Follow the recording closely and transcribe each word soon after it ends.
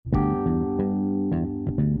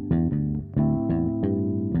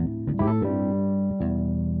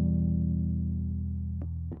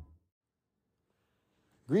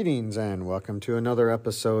Greetings and welcome to another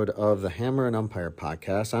episode of the Hammer and Umpire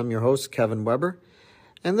podcast. I'm your host, Kevin Weber,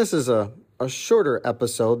 and this is a shorter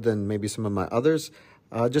episode than maybe some of my others.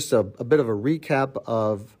 Just a bit of a recap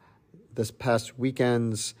of this past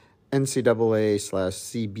weekend's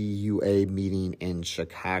NCAA/CBUA meeting in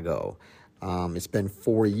Chicago. It's been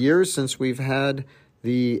 4 years since we've had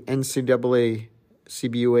the NCAA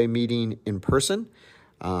CBUA meeting in person.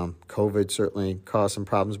 COVID certainly caused some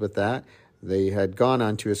problems with that. They had gone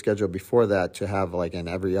on to a schedule before that to have like an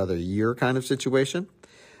every other year kind of situation,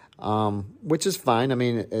 which is fine. I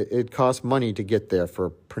mean, it costs money to get there for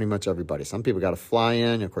pretty much everybody. Some people got to fly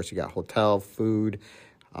in. Of course, you got hotel, food,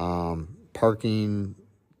 parking,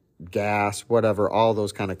 gas, whatever, all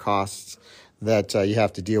those kind of costs that you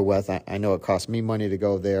have to deal with. I know it costs me money to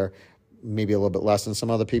go there, maybe a little bit less than some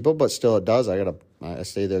other people, but still it does. I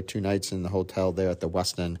stay there 2 nights in the hotel there at the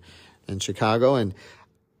Westin in Chicago, and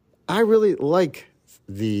I really like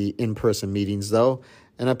the in-person meetings, though,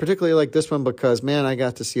 and I particularly like this one because, man, I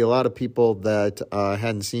got to see a lot of people that I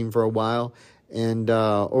hadn't seen for a while, and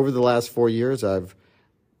over the last 4 years, I've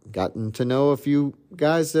gotten to know a few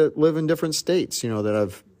guys that live in different states, that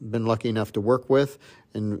I've been lucky enough to work with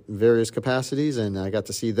in various capacities, and I got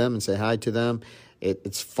to see them and say hi to them.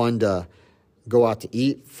 It's fun to go out to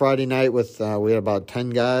eat Friday night with, we had about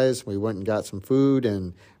 10 guys. We went and got some food,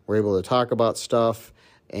 and were able to talk about stuff.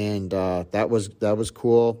 And that was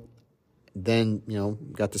cool. Then,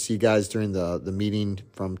 got to see guys during the meeting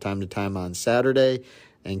from time to time on Saturday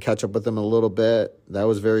and catch up with them a little bit. That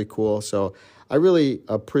was very cool. So I really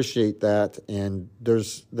appreciate that. And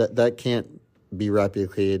that can't be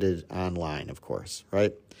replicated online, of course,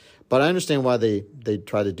 right? But I understand why they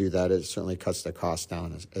try to do that. It certainly cuts the cost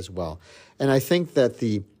down as well. And I think that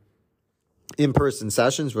the in-person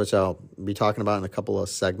sessions, which I'll be talking about in a couple of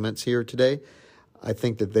segments here today, I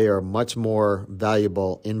think that they are much more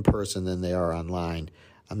valuable in person than they are online.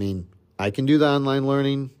 I mean, I can do the online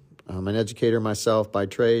learning. I'm an educator myself by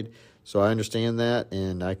trade, so I understand that,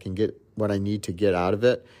 and I can get what I need to get out of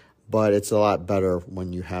it. But it's a lot better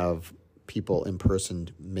when you have people in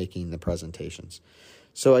person making the presentations.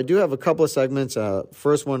 So I do have a couple of segments.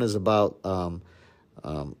 First one is about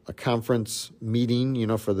a conference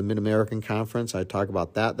meeting, for the Mid-American Conference. I talk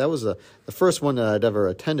about that. That was the first one that I'd ever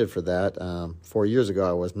attended for that. 4 years ago,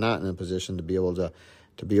 I was not in a position to be able to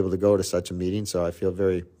go to such a meeting. So I feel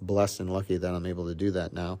very blessed and lucky that I'm able to do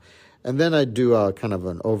that now. And then I do kind of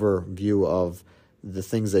an overview of the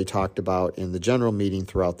things they talked about in the general meeting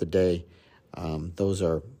throughout the day. This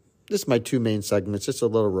is my 2 main segments, just a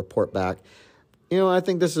little report back. I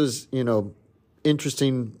think this is,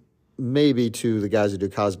 interesting maybe to the guys who do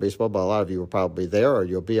college baseball, but a lot of you are probably there or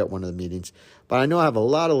you'll be at one of the meetings. But I know I have a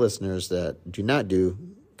lot of listeners that do not do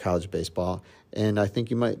college baseball, and I think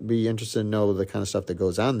you might be interested to know the kind of stuff that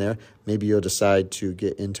goes on there. Maybe you'll decide to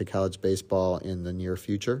get into college baseball in the near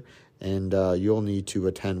future, and you'll need to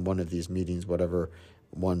attend one of these meetings, whatever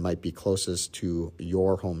one might be closest to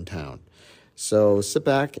your hometown. So sit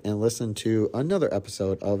back and listen to another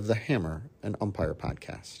episode of the Hammer and Umpire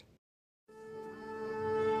podcast.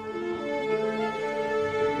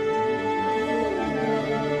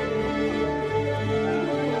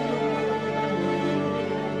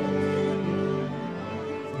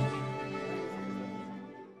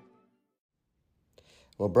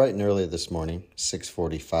 Well, bright and early this morning,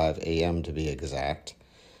 6:45 a.m. to be exact,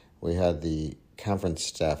 we had the conference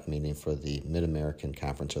staff meeting for the Mid-American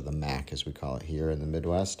Conference, or the MAC as we call it here in the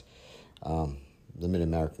Midwest. The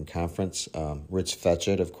Mid-American Conference, Rich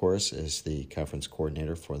Fetchett, of course, is the conference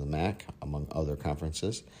coordinator for the MAC, among other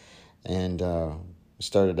conferences. And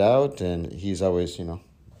started out, and he's always,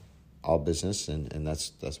 all business, and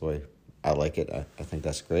that's why I like it. I think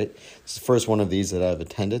that's great. It's the first one of these that I've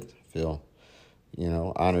attended. I feel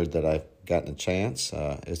honored that I've gotten a chance.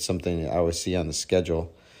 It's something I always see on the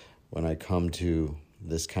schedule when I come to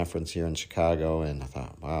this conference here in Chicago, and I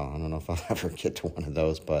thought, wow, I don't know if I'll ever get to one of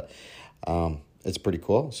those, but it's pretty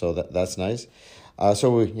cool. So that's nice.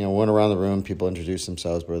 So we went around the room. People introduced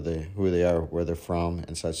themselves, who they are, where they're from,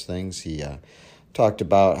 and such things. He talked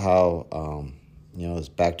about how it's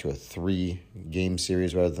back to a 3-game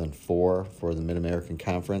series rather than 4 for the Mid-American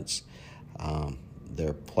Conference.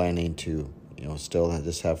 They're planning to still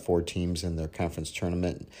just have 4 teams in their conference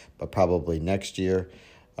tournament, but probably next year,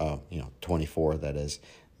 24, that is,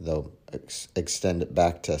 they'll extend it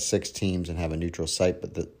back to 6 teams and have a neutral site,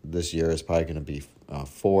 but this year is probably going to be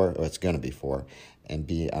 4, or it's going to be 4, and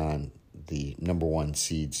be on the number 1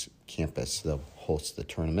 seed's campus. They'll host the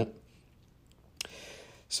tournament.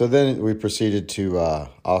 So then we proceeded to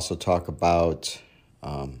also talk about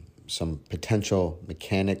some potential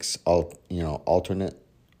mechanics, alternate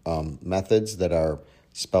methods that are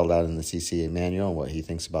spelled out in the CCA manual and what he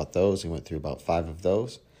thinks about those. He went through about 5 of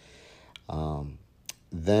those.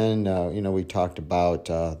 Then we talked about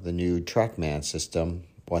the new TrackMan system.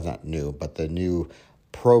 Well, not new, but the new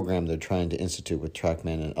program they're trying to institute with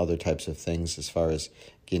TrackMan and other types of things as far as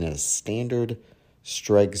getting a standard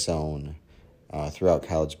strike zone throughout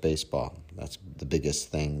college baseball. That's the biggest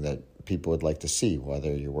thing that people would like to see,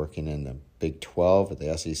 whether you're working in the Big 12 or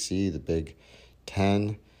the SEC, the Big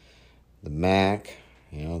 10, the MAC,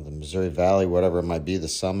 the Missouri Valley, whatever it might be, the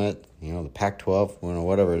Summit, the Pac-12,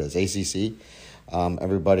 whatever it is, ACC.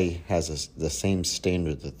 Everybody has the same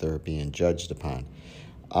standard that they're being judged upon.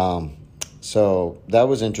 So that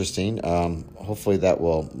was interesting. Hopefully that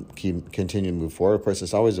will continue to move forward. Of course,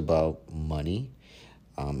 it's always about money.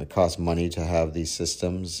 It costs money to have these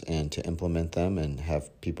systems and to implement them and have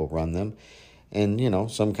people run them. And,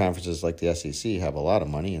 some conferences like the SEC have a lot of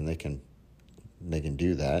money and they can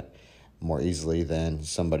do that more easily than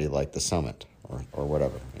somebody like the Summit or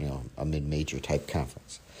whatever, a mid-major type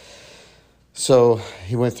conference. So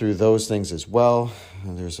he went through those things as well.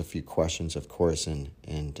 And there's a few questions, of course, and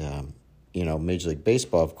Major League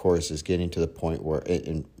Baseball, of course, is getting to the point where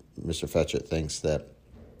and Mr. Fetchett thinks that,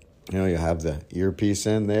 you have the earpiece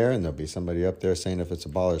in there and there'll be somebody up there saying if it's a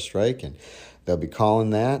ball or strike, and they'll be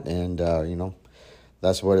calling that, and,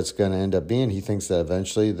 that's what it's going to end up being. He thinks that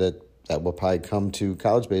eventually that will probably come to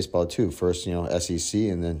college baseball too. First, SEC,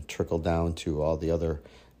 and then trickle down to all the other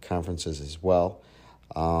conferences as well.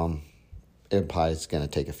 It probably is going to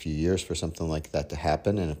take a few years for something like that to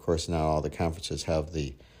happen. And, of course, now all the conferences have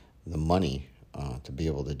the money to be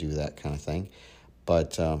able to do that kind of thing.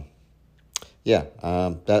 But,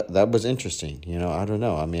 that was interesting. I don't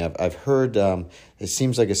know. I mean, I've heard it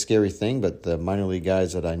seems like a scary thing, but the minor league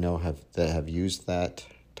guys that I know have used that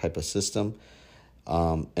type of system,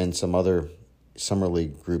 and some other summer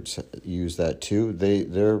league groups use that too.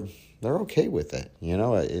 They're okay with it.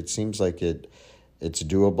 It seems like it's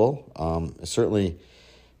doable. It certainly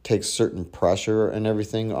takes certain pressure and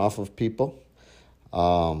everything off of people.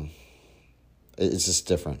 It's just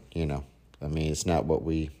different, I mean, it's not what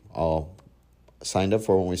we all signed up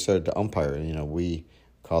for when we started to umpire. We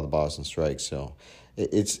call the balls and strikes. So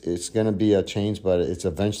it's going to be a change, but it's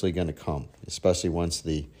eventually going to come, especially once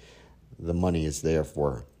the money is there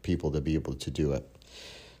for people to be able to do it.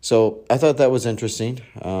 So I thought that was interesting.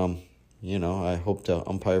 I hope to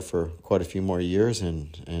umpire for quite a few more years,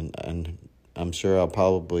 and I'm sure I'll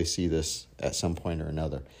probably see this at some point or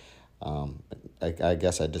another. I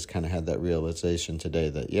guess I just kind of had that realization today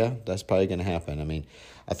that, that's probably going to happen. I mean,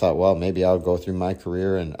 I thought, well, maybe I'll go through my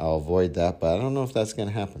career and I'll avoid that, but I don't know if that's going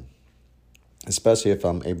to happen, especially if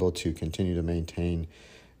I'm able to continue to maintain,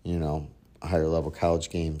 higher level college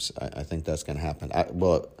games. I think that's going to happen.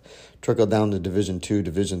 Will it trickle down to Division II,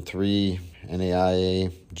 Division III,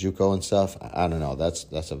 NAIA, JUCO and stuff? I don't know.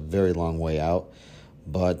 That's a very long way out.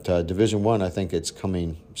 But Division I think it's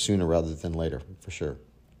coming sooner rather than later, for sure.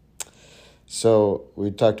 So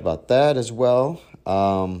we talked about that as well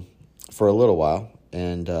for a little while.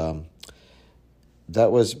 And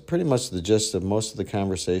that was pretty much the gist of most of the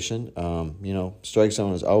conversation. Strike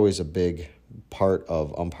zone is always a big part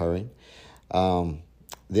of umpiring.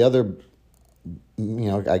 The other,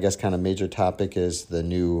 I guess kind of major topic is the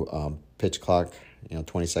new pitch clock,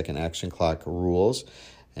 20-second action clock rules.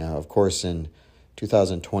 Of course, in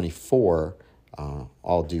 2024,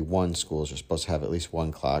 all D1 schools are supposed to have at least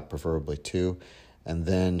one clock, preferably two. And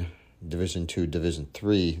then Division II, Division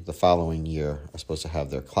III, the following year, are supposed to have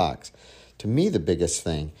their clocks. To me, the biggest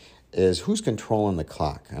thing is who's controlling the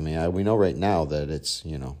clock. I mean, we know right now that it's,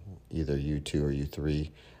 either U2 or U3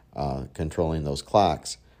 controlling those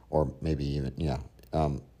clocks, or maybe even,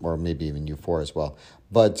 or maybe even U4 as well.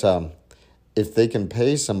 But if they can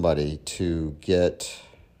pay somebody to get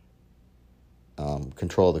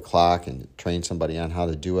control of the clock and train somebody on how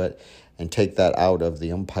to do it and take that out of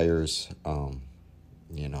the umpire's,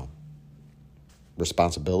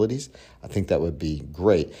 responsibilities, I think that would be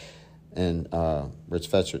great. And Rich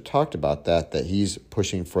Fetcher talked about that he's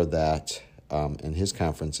pushing for that in his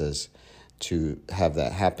conferences to have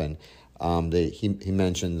that happen. He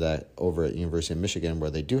mentioned that over at University of Michigan, where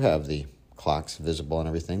they do have the clocks visible and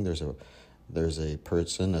everything, there's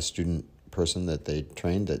a student person that they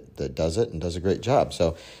trained that does it and does a great job.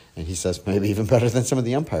 So, and he says maybe even better than some of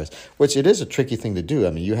the umpires, which it is a tricky thing to do.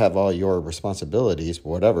 I mean, you have all your responsibilities,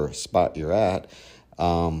 whatever spot you're at,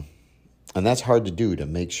 and that's hard to do, to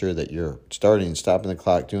make sure that you're starting and stopping the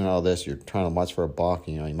clock, doing all this. You're trying to watch for a balk.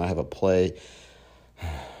 You might have a play,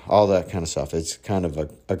 all that kind of stuff. It's kind of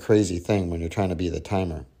a crazy thing when you're trying to be the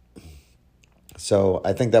timer. So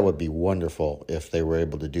I think that would be wonderful if they were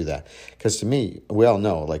able to do that. Because to me, we all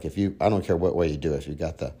know, like I don't care what way you do it, if you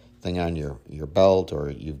got the thing on your belt or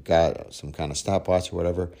you've got some kind of stopwatch or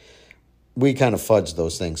whatever, we kind of fudge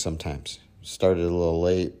those things sometimes. Started a little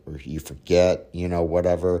late or you forget,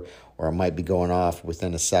 whatever, or it might be going off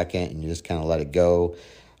within a second and you just kind of let it go.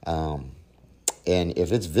 And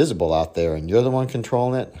if it's visible out there and you're the one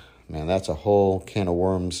controlling it, man, that's a whole can of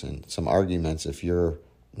worms and some arguments if you're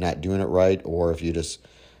not doing it right, or if you just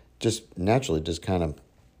naturally just kind of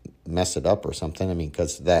mess it up or something. I mean,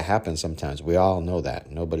 because that happens sometimes. We all know that.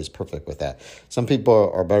 Nobody's perfect with that. Some people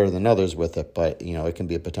are better than others with it, but, it can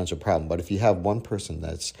be a potential problem. But if you have one person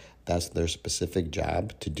that's their specific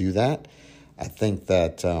job to do that, I think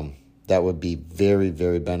that that would be very,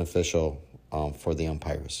 very beneficial for the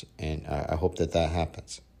umpires. And I hope that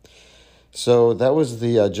happens. So that was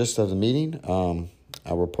the gist of the meeting.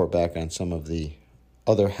 I'll report back on some of the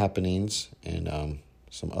other happenings and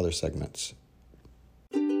some other segments.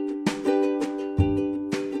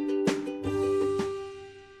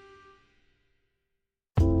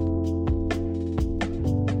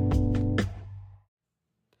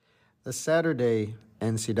 The Saturday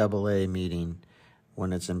NCAA meeting,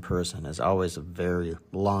 when it's in person, is always a very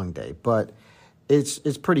long day, but it's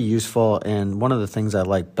pretty useful. And one of the things I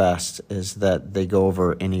like best is that they go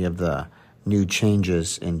over any of the new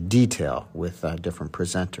changes in detail with different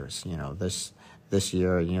presenters. This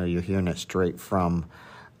year, you're hearing it straight from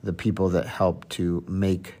the people that help to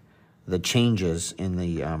make the changes in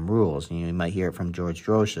the rules. You might hear it from George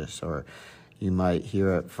Drocious, or you might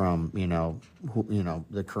hear it from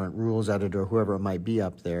the current rules editor, whoever it might be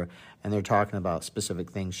up there, and they're talking about specific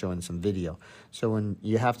things, showing some video. So when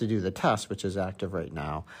you have to do the test, which is active right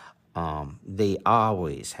now, they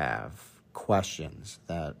always have questions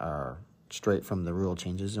that are straight from the rule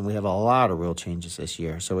changes, and we have a lot of rule changes this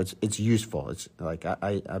year, so it's useful. It's like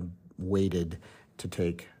I waited to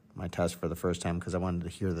take my test for the first time because I wanted to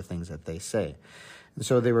hear the things that they say, and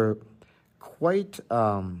so they were quite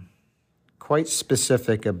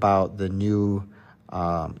specific about the new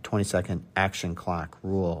 20-second action clock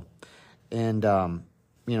rule, and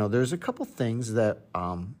there's a couple things that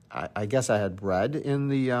I guess I had read in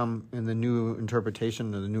the new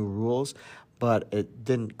interpretation of the new rules, but it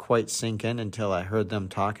didn't quite sink in until I heard them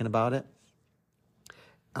talking about it.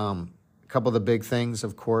 A couple of the big things,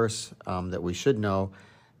 of course, that we should know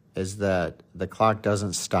is that the clock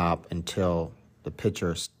doesn't stop until the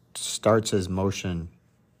pitcher starts his motion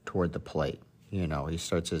toward the plate. He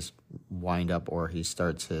starts his wind-up or he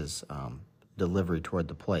starts his delivery toward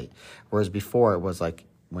the plate. Whereas before it was like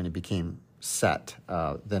when it became set,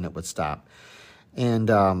 then it would stop. And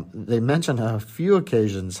they mentioned a few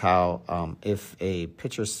occasions how if a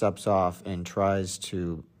pitcher steps off and tries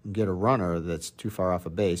to get a runner that's too far off a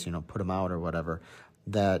base, put him out or whatever,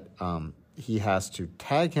 that he has to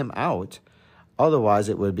tag him out. Otherwise,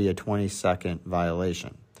 it would be a 20-second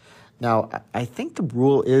violation. Now, I think the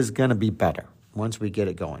rule is going to be better once we get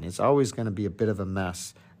it going. It's always going to be a bit of a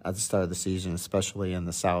mess at the start of the season, especially in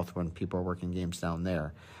the South when people are working games down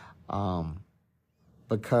there.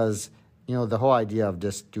 Because the whole idea of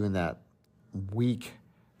just doing that weak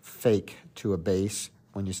fake to a base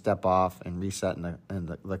when you step off and reset in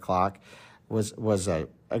the clock was a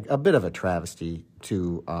bit of a travesty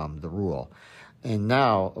to the rule. And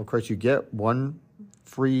now, of course, you get one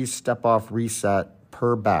free step-off reset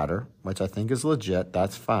per batter, which I think is legit.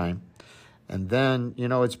 That's fine. And then,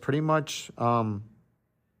 it's pretty much on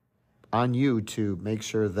you to make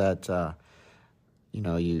sure that,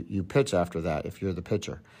 you pitch after that if you're the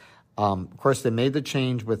pitcher. Of course, they made the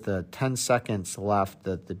change with the 10 seconds left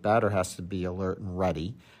that the batter has to be alert and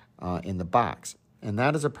ready in the box. And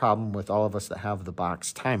that is a problem with all of us that have the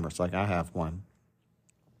box timers, like I have one,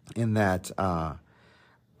 in that our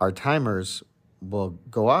timers will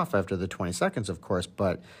go off after the 20 seconds, of course,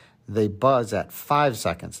 but they buzz at 5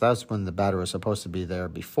 seconds. That's when the batter was supposed to be there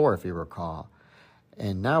before, if you recall.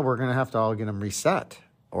 And now we're going to have to all get them reset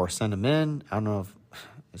or send them in. I don't know if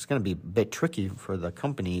it's going to be a bit tricky for the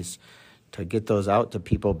companies to get those out to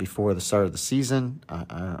people before the start of the season.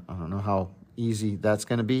 I don't know how easy that's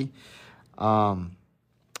going to be.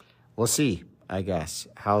 We'll see, I guess,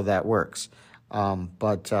 how that works.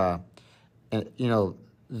 But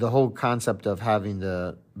the whole concept of having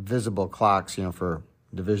the visible clocks, for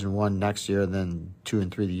Division I next year, then 2 and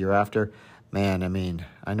 3 the year after, man, I mean,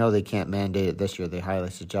 I know they can't mandate it this year. They highly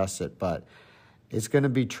suggest it, but it's going to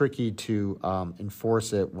be tricky to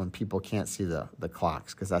enforce it when people can't see the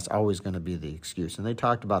clocks, because that's always going to be the excuse. And they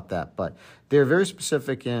talked about that, but they're very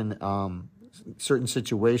specific in certain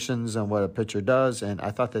situations and what a pitcher does, and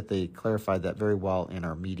I thought that they clarified that very well in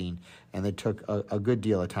our meeting, and they took a good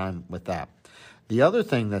deal of time with that. The other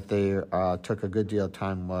thing that they took a good deal of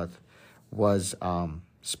time with was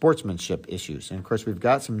sportsmanship issues. And, of course, we've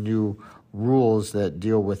got some new rules that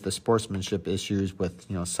deal with the sportsmanship issues with,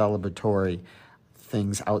 celebratory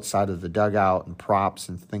things outside of the dugout and props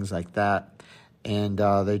and things like that. And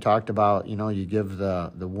they talked about, you give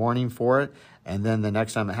the warning for it, and then the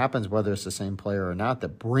next time it happens, whether it's the same player or not,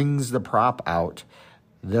 that brings the prop out,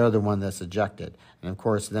 they're the one that's ejected. And, of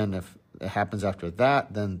course, then if it happens after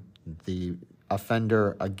that, then the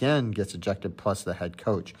offender again gets ejected plus the head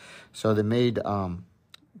coach. So they made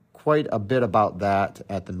quite a bit about that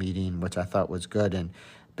at the meeting, which I thought was good, and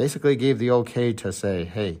basically gave the okay to say,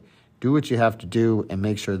 hey, do what you have to do and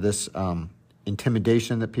make sure this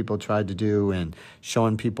intimidation that people tried to do and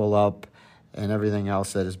showing people up and everything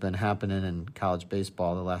else that has been happening in college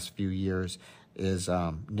baseball the last few years is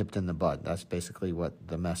nipped in the bud. That's basically what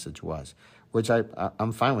the message was, which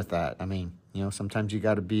I'm fine with that. I mean, sometimes you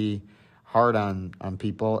got to be hard on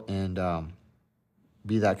people and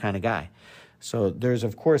be that kind of guy. So there's,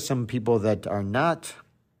 of course, some people that are not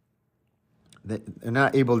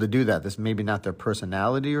able to do that. This may be not their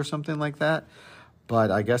personality or something like that.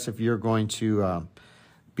 But I guess if you're going to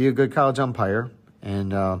be a good college umpire,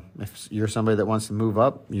 and if you're somebody that wants to move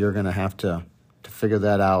up, you're going to have to figure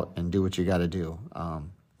that out and do what you got to do.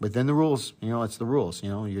 Within the rules, it's the rules.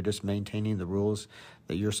 You're just maintaining the rules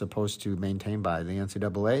that you're supposed to maintain by the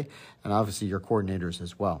NCAA and obviously your coordinators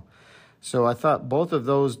as well. So I thought both of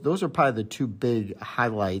those are probably the two big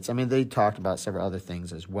highlights. I mean, they talked about several other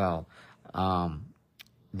things as well.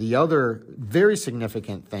 The other very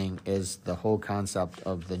significant thing is the whole concept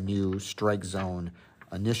of the new strike zone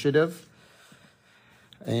initiative.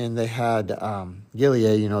 And they had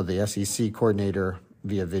Gillier, the SEC coordinator,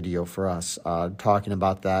 via video for us, talking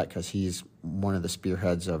about that because he's one of the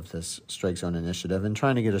spearheads of this strike zone initiative and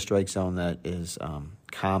trying to get a strike zone that is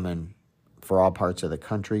common for all parts of the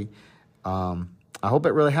country. I hope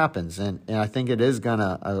it really happens, and I think it is going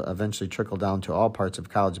to eventually trickle down to all parts of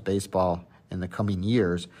college baseball in the coming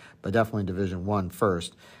years, but definitely Division I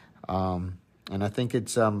first. And I think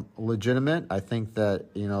it's legitimate. I think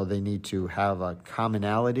that, they need to have a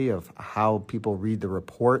commonality of how people read the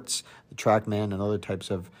reports, the TrackMan and other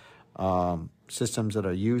types of systems that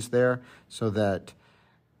are used there so that,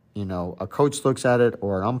 a coach looks at it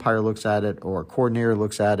or an umpire looks at it or a coordinator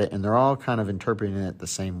looks at it, and they're all kind of interpreting it the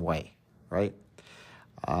same way, right?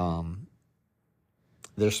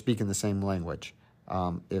 They're speaking the same language.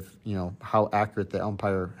 If, how accurate the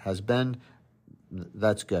umpire has been,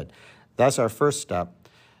 that's good. That's our first step.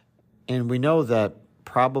 And we know that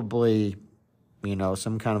probably,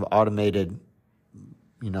 some kind of automated,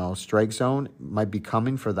 strike zone might be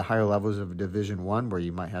coming for the higher levels of Division I, where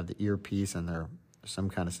you might have the earpiece and there's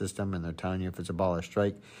some kind of system and they're telling you if it's a ball or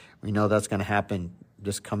strike. We know that's going to happen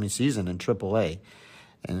this coming season in AAA.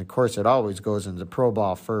 And, of course, it always goes into pro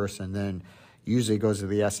ball first and then usually goes to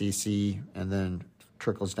the SEC and then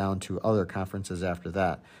trickles down to other conferences after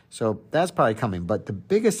that. So that's probably coming. But the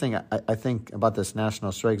biggest thing I think about this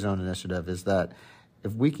National Strike Zone Initiative is that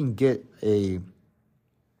if we can get a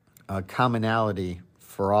commonality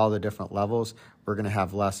for all the different levels, we're going to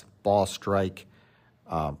have less ball strike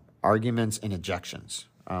arguments and ejections.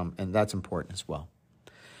 And that's important as well.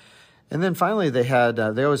 And then finally, they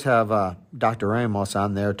always have Dr. Ramos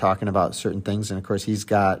on there talking about certain things. And, of course, he's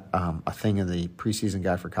got a thing in the preseason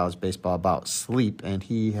guide for college baseball about sleep. And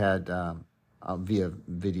he had, via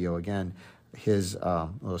video again, his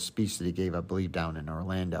little speech that he gave, I believe, down in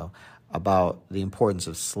Orlando about the importance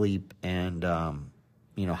of sleep and,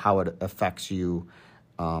 how it affects you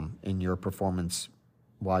in your performance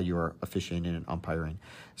while you're officiating and umpiring.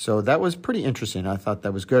 So that was pretty interesting. I thought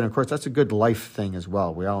that was good. And, of course, that's a good life thing as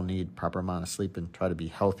well. We all need proper amount of sleep and try to be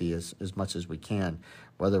healthy as much as we can,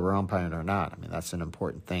 whether we're umpiring or not. I mean, that's an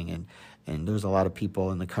important thing. And there's a lot of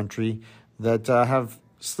people in the country that have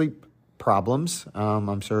sleep problems.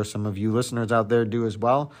 I'm sure some of you listeners out there do as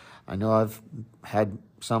well. I know I've had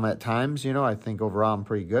some at times. I think overall I'm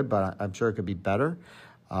pretty good, but I'm sure it could be better.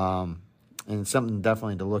 And it's something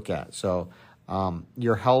definitely to look at. So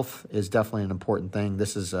your health is definitely an important thing.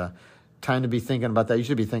 This is a time to be thinking about that. You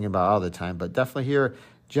should be thinking about it all the time, but definitely here,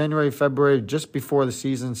 January, February, just before the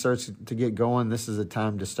season starts to get going, this is a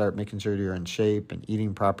time to start making sure you're in shape and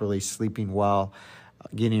eating properly, sleeping well,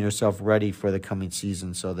 getting yourself ready for the coming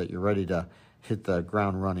season so that you're ready to hit the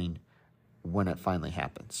ground running when it finally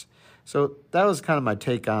happens. So that was kind of my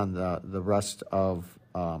take on the rest of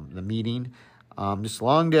the meeting. Just a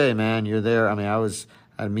long day, man. You're there. I mean, I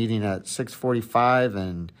had a meeting at 6:45,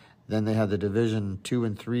 and Then they had the Division 2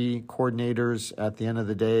 and 3 coordinators at the end of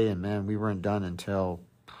the day, and man, we weren't done until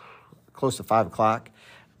close to 5 o'clock.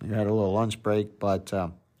 We had a little lunch break, but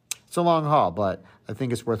it's a long haul, but I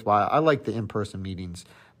think it's worthwhile. I like the in-person meetings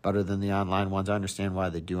better than the online ones. I understand why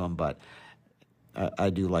they do them, but I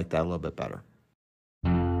do like that a little bit better.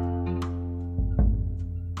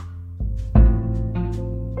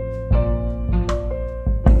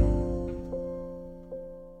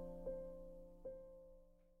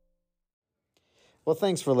 Well,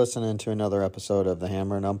 thanks for listening to another episode of the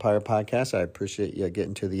Hammer and Umpire podcast. I appreciate you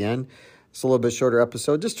getting to the end. It's a little bit shorter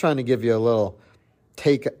episode, just trying to give you a little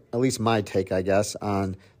take, at least my take, I guess,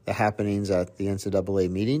 on the happenings at the NCAA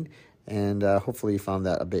meeting, and hopefully you found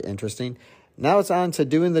that a bit interesting. Now it's on to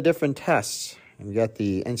doing the different tests. We got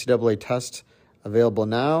the NCAA test available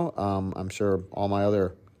now. I'm sure all my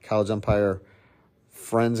other college umpire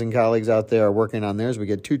friends and colleagues out there are working on theirs. We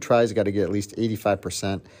get 2 tries. You got to get at least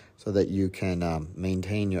 85% so that you can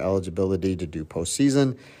maintain your eligibility to do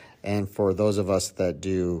postseason. And for those of us that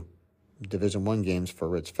do Division I games for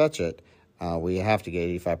Rich Fetchit, we have to get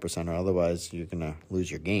 85% or otherwise you're going to lose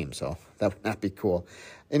your game. So that would not be cool.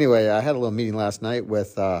 Anyway, I had a little meeting last night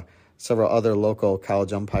with several other local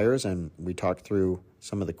college umpires, and we talked through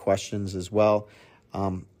some of the questions as well.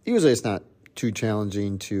 Usually it's not too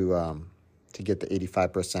challenging to get the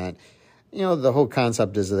 85%. You know, the whole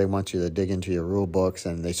concept is that they want you to dig into your rule books,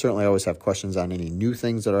 and they certainly always have questions on any new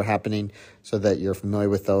things that are happening so that you're familiar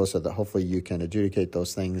with those, so that hopefully you can adjudicate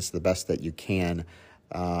those things the best that you can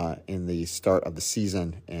in the start of the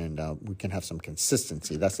season, and we can have some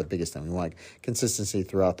consistency. That's the biggest thing. We want consistency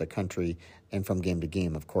throughout the country and from game to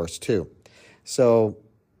game, of course, too. So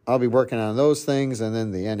I'll be working on those things, and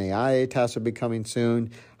then the NAIA tests will be coming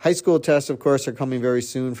soon. High school tests, of course, are coming very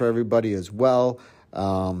soon for everybody as well.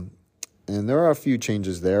 And there are a few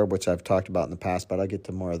changes there, which I've talked about in the past, but I'll get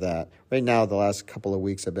to more of that. Right now, the last couple of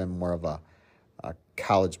weeks have been more of a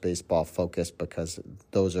college baseball focus because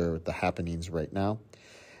those are the happenings right now.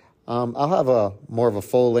 I'll have more of a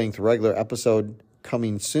full-length regular episode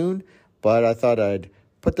coming soon, but I thought I'd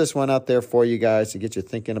put this one out there for you guys to get you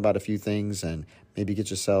thinking about a few things and maybe get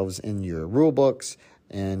yourselves in your rule books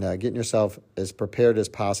and getting yourself as prepared as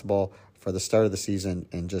possible for the start of the season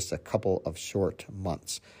in just a couple of short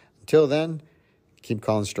months. Until then, keep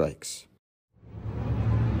calling strikes.